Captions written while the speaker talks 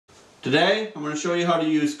Today, I'm going to show you how to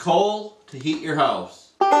use coal to heat your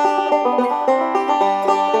house.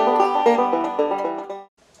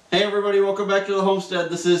 Hey everybody, welcome back to the homestead.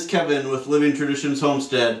 This is Kevin with Living Traditions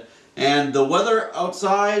Homestead. And the weather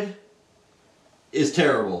outside is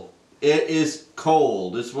terrible. It is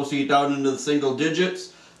cold. It's supposed to get down into the single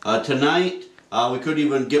digits. Tonight, we could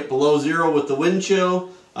even get below zero with the wind chill,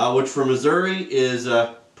 which for Missouri is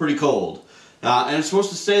pretty cold. And it's supposed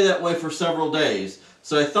to stay that way for several days.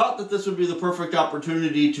 So I thought that this would be the perfect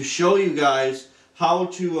opportunity to show you guys how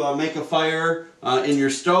to make a fire in your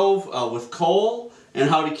stove with coal and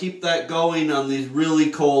how to keep that going on these really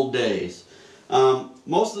cold days.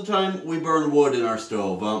 Most of the time we burn wood in our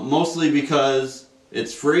stove, mostly because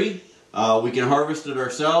it's free, we can harvest it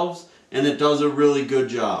ourselves, and it does a really good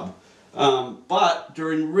job. But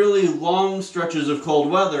during really long stretches of cold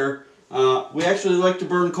weather, we actually like to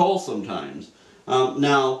burn coal sometimes.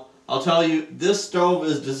 Now, I'll tell you, this stove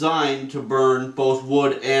is designed to burn both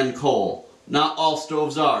wood and coal. Not all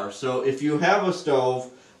stoves are, so if you have a stove,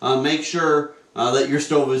 make sure that your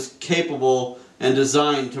stove is capable and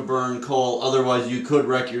designed to burn coal, otherwise you could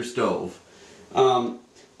wreck your stove.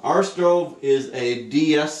 Our stove is a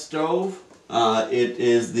DS stove. It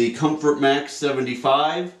is the Comfort Max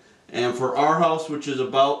 75, and for our house, which is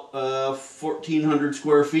about 1,400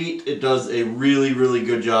 square feet, it does a really, really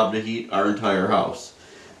good job to heat our entire house.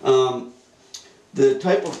 The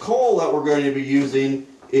type of coal that we're going to be using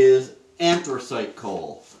is anthracite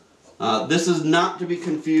coal. This is not to be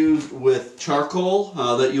confused with charcoal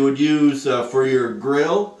that you would use for your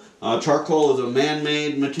grill. Charcoal is a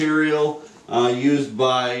man-made material used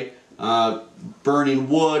by burning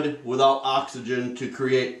wood without oxygen to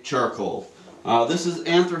create charcoal. This is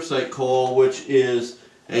anthracite coal, which is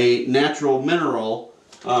a natural mineral,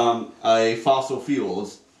 a fossil fuel.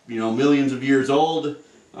 It's, millions of years old.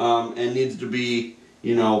 And needs to be,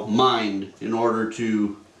 mined in order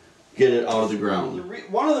to get it out of the ground.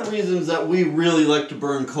 One of the reasons that we really like to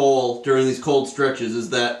burn coal during these cold stretches is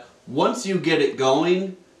that once you get it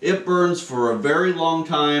going, it burns for a very long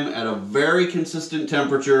time at a very consistent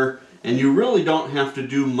temperature, and you really don't have to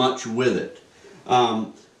do much with it.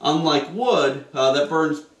 Unlike wood, that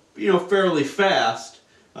burns, fairly fast.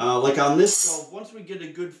 Like on this stove, once we get a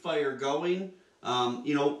good fire going,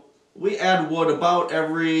 we add wood about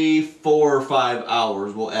every 4 or 5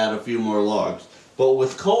 hours. We'll add a few more logs. But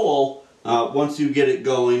with coal, once you get it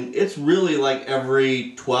going, it's really like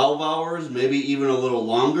every 12 hours, maybe even a little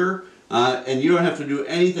longer. And you don't have to do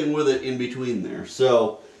anything with it in between there.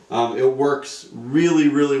 So it works really,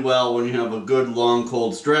 really well when you have a good long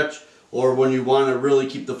cold stretch, or when you want to really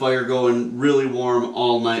keep the fire going really warm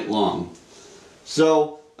all night long.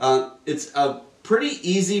 So it's a pretty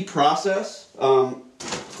easy process.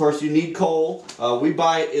 Of course, you need coal. We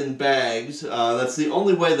buy it in bags. That's the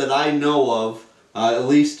only way that I know of, at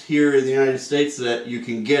least here in the United States, that you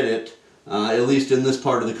can get it, at least in this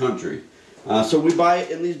part of the country. So we buy it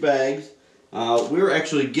in these bags. We were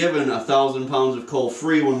actually given 1,000 pounds of coal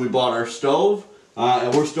free when we bought our stove,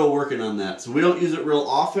 and we're still working on that. So we don't use it real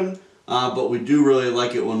often, but we do really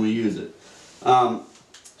like it when we use it.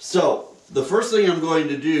 So the first thing I'm going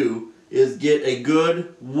to do is get a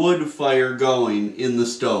good wood fire going in the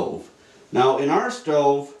stove. Now in our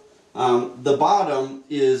stove, the bottom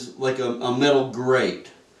is like a metal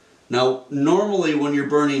grate. Now normally when you're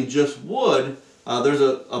burning just wood, there's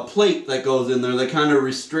a plate that goes in there that kind of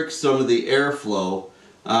restricts some of the airflow,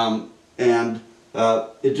 and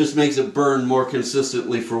it just makes it burn more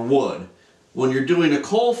consistently for wood. When you're doing a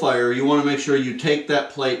coal fire, you want to make sure you take that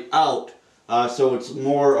plate out, so it's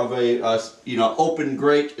more of a open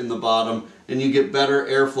grate in the bottom, and you get better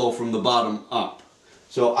airflow from the bottom up.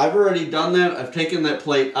 So I've already done that. I've taken that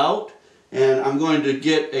plate out, and I'm going to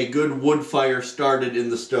get a good wood fire started in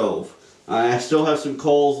the stove. I still have some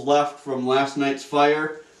coals left from last night's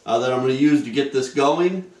fire that I'm going to use to get this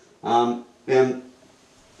going. And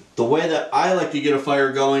the way that I like to get a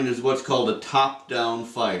fire going is what's called a top-down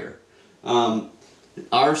fire.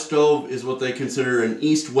 Our stove is what they consider an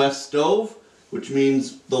east-west stove, which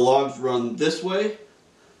means the logs run this way.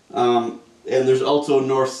 And there's also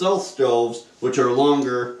north-south stoves, which are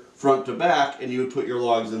longer front to back, and you would put your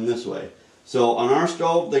logs in this way. So on our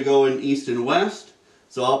stove, they go in east and west.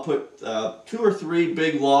 So I'll put 2 or 3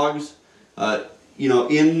 big logs,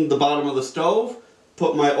 in the bottom of the stove,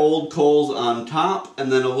 put my old coals on top,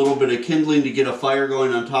 and then a little bit of kindling to get a fire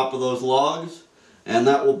going on top of those logs. And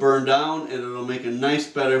that will burn down, and it'll make a nice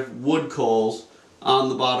bed of wood coals on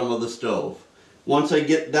the bottom of the stove. Once I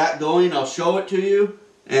get that going, I'll show it to you,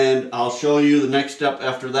 and I'll show you the next step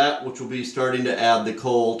after that, which will be starting to add the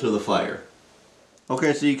coal to the fire.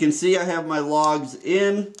 Okay, so you can see I have my logs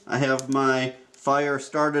in. I have my fire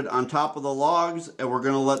started on top of the logs, and we're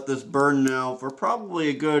going to let this burn now for probably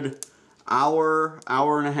a good hour,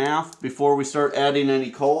 hour and a half before we start adding any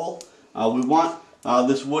coal. We want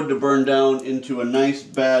this wood to burn down into a nice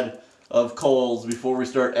bed of coals before we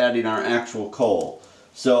start adding our actual coal.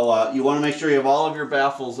 So you want to make sure you have all of your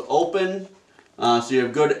baffles open so you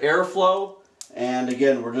have good airflow. And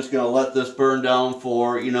again, we're just going to let this burn down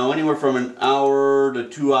for, you know, anywhere from an hour to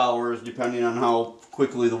 2 hours, depending on how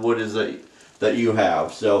quickly the wood is that you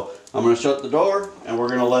have. So I'm going to shut the door, and we're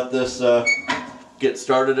going to let this get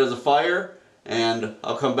started as a fire, and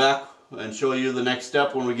I'll come back and show you the next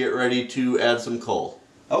step when we get ready to add some coal.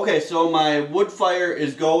 Okay, so my wood fire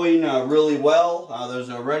is going really well. There's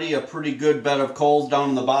already a pretty good bed of coals down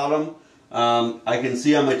in the bottom. I can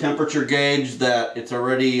see on my temperature gauge that it's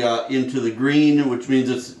already into the green, which means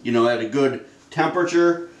it's, you know, at a good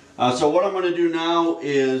temperature. So what I'm going to do now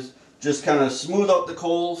is just kind of smooth out the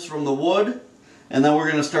coals from the wood, and then we're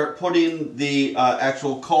going to start putting the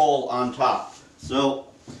actual coal on top. So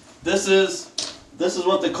this is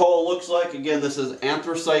what the coal looks like. Again, this is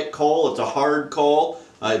anthracite coal. It's a hard coal.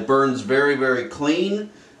 It burns very, very clean,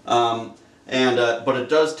 but it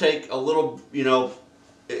does take a little, you know,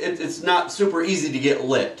 it's not super easy to get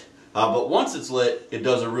lit, but once it's lit, it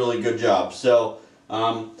does a really good job. So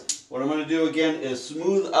what I'm going to do again is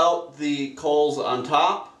smooth out the coals on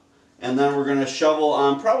top, and then we're going to shovel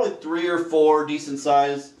on probably 3 or 4 decent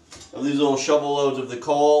size of these little shovel loads of the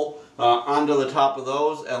coal onto the top of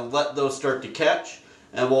those, and let those start to catch.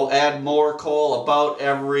 And we'll add more coal about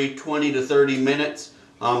every 20 to 30 minutes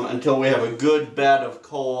until we have a good bed of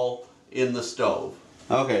coal in the stove.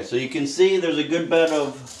 Okay, so you can see there's a good bed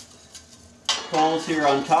of coals here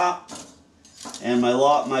on top, and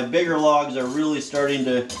my bigger logs are really starting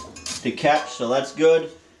to catch, so that's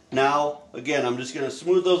good. Now, again, I'm just going to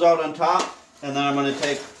smooth those out on top, and then I'm going to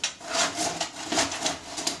take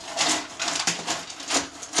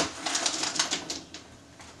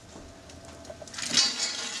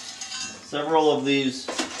several of these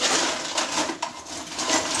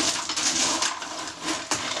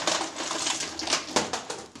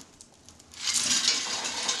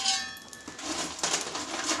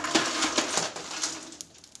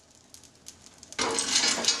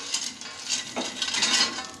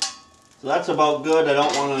So that's about good. I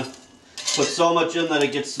don't want to put so much in that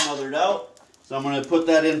it gets smothered out. So I'm going to put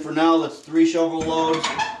that in for now. That's 3 shovel loads.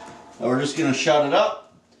 And we're just going to shut it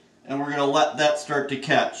up, and we're going to let that start to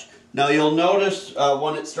catch. Now you'll notice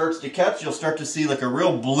when it starts to catch, you'll start to see like a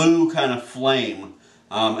real blue kind of flame.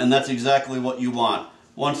 And that's exactly what you want.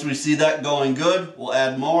 Once we see that going good, we'll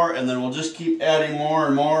add more, and then we'll just keep adding more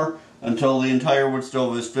and more until the entire wood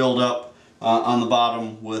stove is filled up on the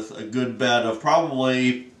bottom with a good bed of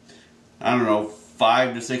probably, I don't know,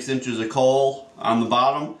 5 to 6 inches of coal on the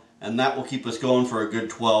bottom, and that will keep us going for a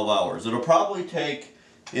good 12 hours. It'll probably take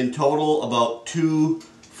in total about 2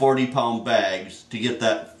 40-pound bags to get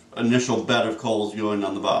that initial bed of coals going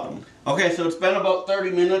on the bottom. Okay, so it's been about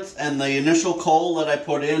 30 minutes, and the initial coal that I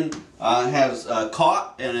put in has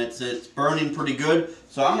caught, and it's burning pretty good.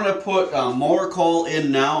 So I'm going to put more coal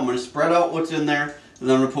in now. I'm going to spread out what's in there, and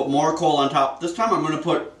then I'm going to put more coal on top. This time I'm going to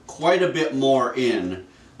put quite a bit more in.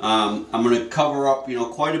 I'm going to cover up, you know,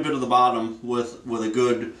 quite a bit of the bottom with a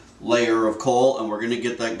good layer of coal, and we're going to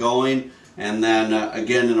get that going. And then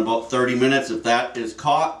again, in about 30 minutes, if that is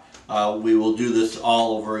caught, we will do this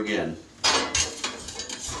all over again.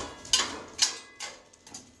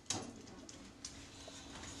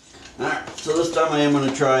 Alright, so this time I am going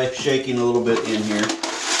to try shaking a little bit in here.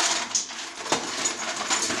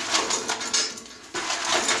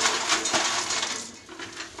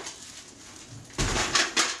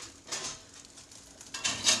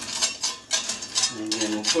 And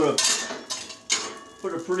again, we'll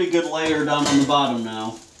put a pretty good layer down on the bottom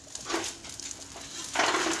now.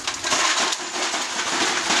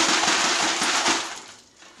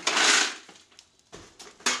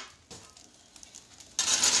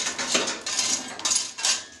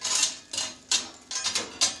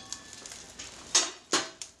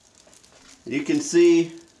 You can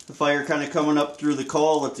see the fire kind of coming up through the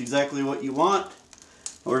coal. That's exactly what you want.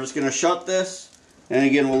 We're just going to shut this, and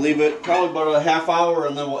again we'll leave it probably about a half hour,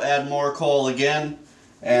 and then we'll add more coal again,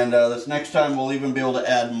 and this next time we'll even be able to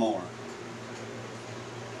add more.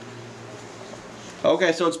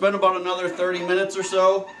 Okay, so it's been about another 30 minutes or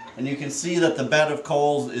so, and you can see that the bed of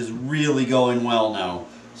coals is really going well now.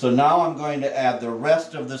 So now I'm going to add the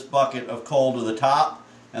rest of this bucket of coal to the top,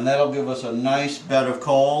 and that'll give us a nice bed of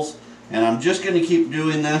coals. And I'm just going to keep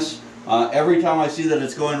doing this. Every time I see that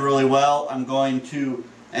it's going really well, I'm going to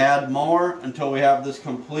add more until we have this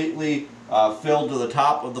completely filled to the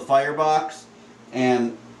top of the firebox.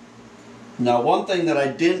 And now one thing that I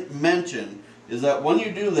didn't mention is that when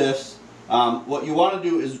you do this, what you want to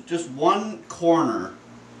do is just one corner.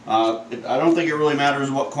 I don't think it really matters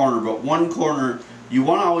what corner, but one corner, you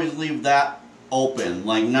want to always leave that open,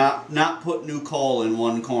 like not put new coal in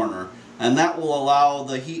one corner. And that will allow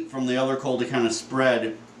the heat from the other coal to kind of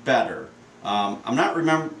spread better. I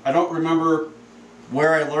don't remember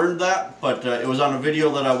where I learned that, but it was on a video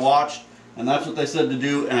that I watched, and that's what they said to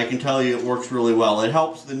do, and I can tell you it works really well. It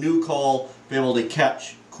helps the new coal be able to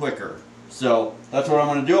catch quicker. So that's what I'm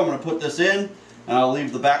going to do. I'm going to put this in, and I'll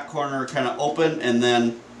leave the back corner kind of open, and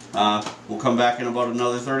then we'll come back in about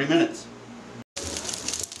another 30 minutes.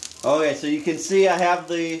 Okay, so you can see I have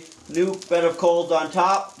the new bed of coals on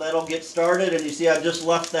top. That'll get started, and you see I just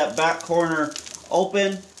left that back corner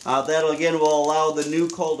open. That again will allow the new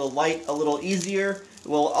coal to light a little easier. It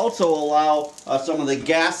will also allow some of the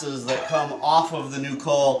gases that come off of the new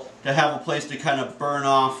coal to have a place to kind of burn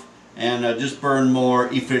off and just burn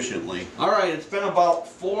more efficiently. Alright, it's been about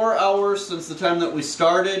 4 hours since the time that we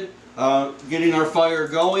started getting our fire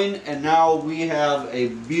going, and now we have a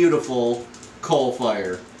beautiful coal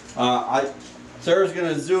fire. Sarah's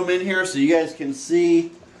going to zoom in here so you guys can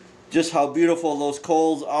see just how beautiful those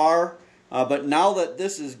coals are. But now that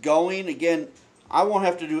this is going, again, I won't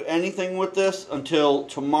have to do anything with this until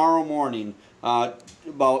tomorrow morning.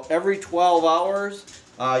 About every 12 hours,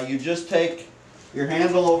 you just take your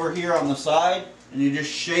handle over here on the side and you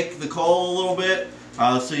just shake the coal a little bit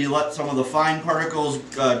so you let some of the fine particles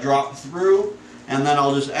drop through, and then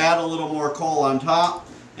I'll just add a little more coal on top,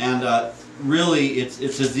 and really it's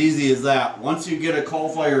as easy as that. Once you get a coal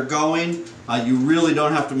fire going, you really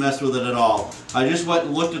don't have to mess with it at all. I just went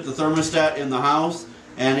and looked at the thermostat in the house,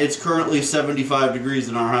 and it's currently 75 degrees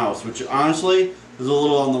in our house, which honestly is a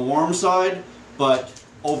little on the warm side, but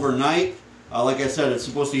overnight, like I said, it's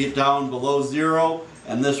supposed to get down below zero,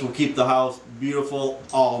 and this will keep the house beautiful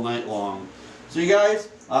all night long. So you guys,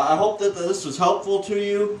 I hope that this was helpful to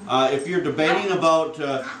you. If you're debating about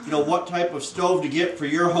what type of stove to get for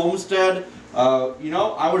your homestead,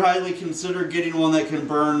 I would highly consider getting one that can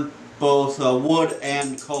burn both wood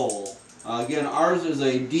and coal. Again, ours is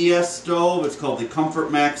a DS stove. It's called the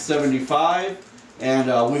Comfort Max 75,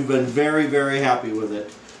 and we've been very, very happy with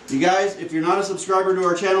it. You guys, if you're not a subscriber to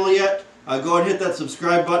our channel yet, go ahead and hit that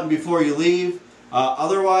subscribe button before you leave.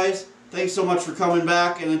 Otherwise, thanks so much for coming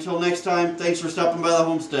back, and until next time, thanks for stopping by the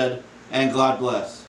homestead, and God bless.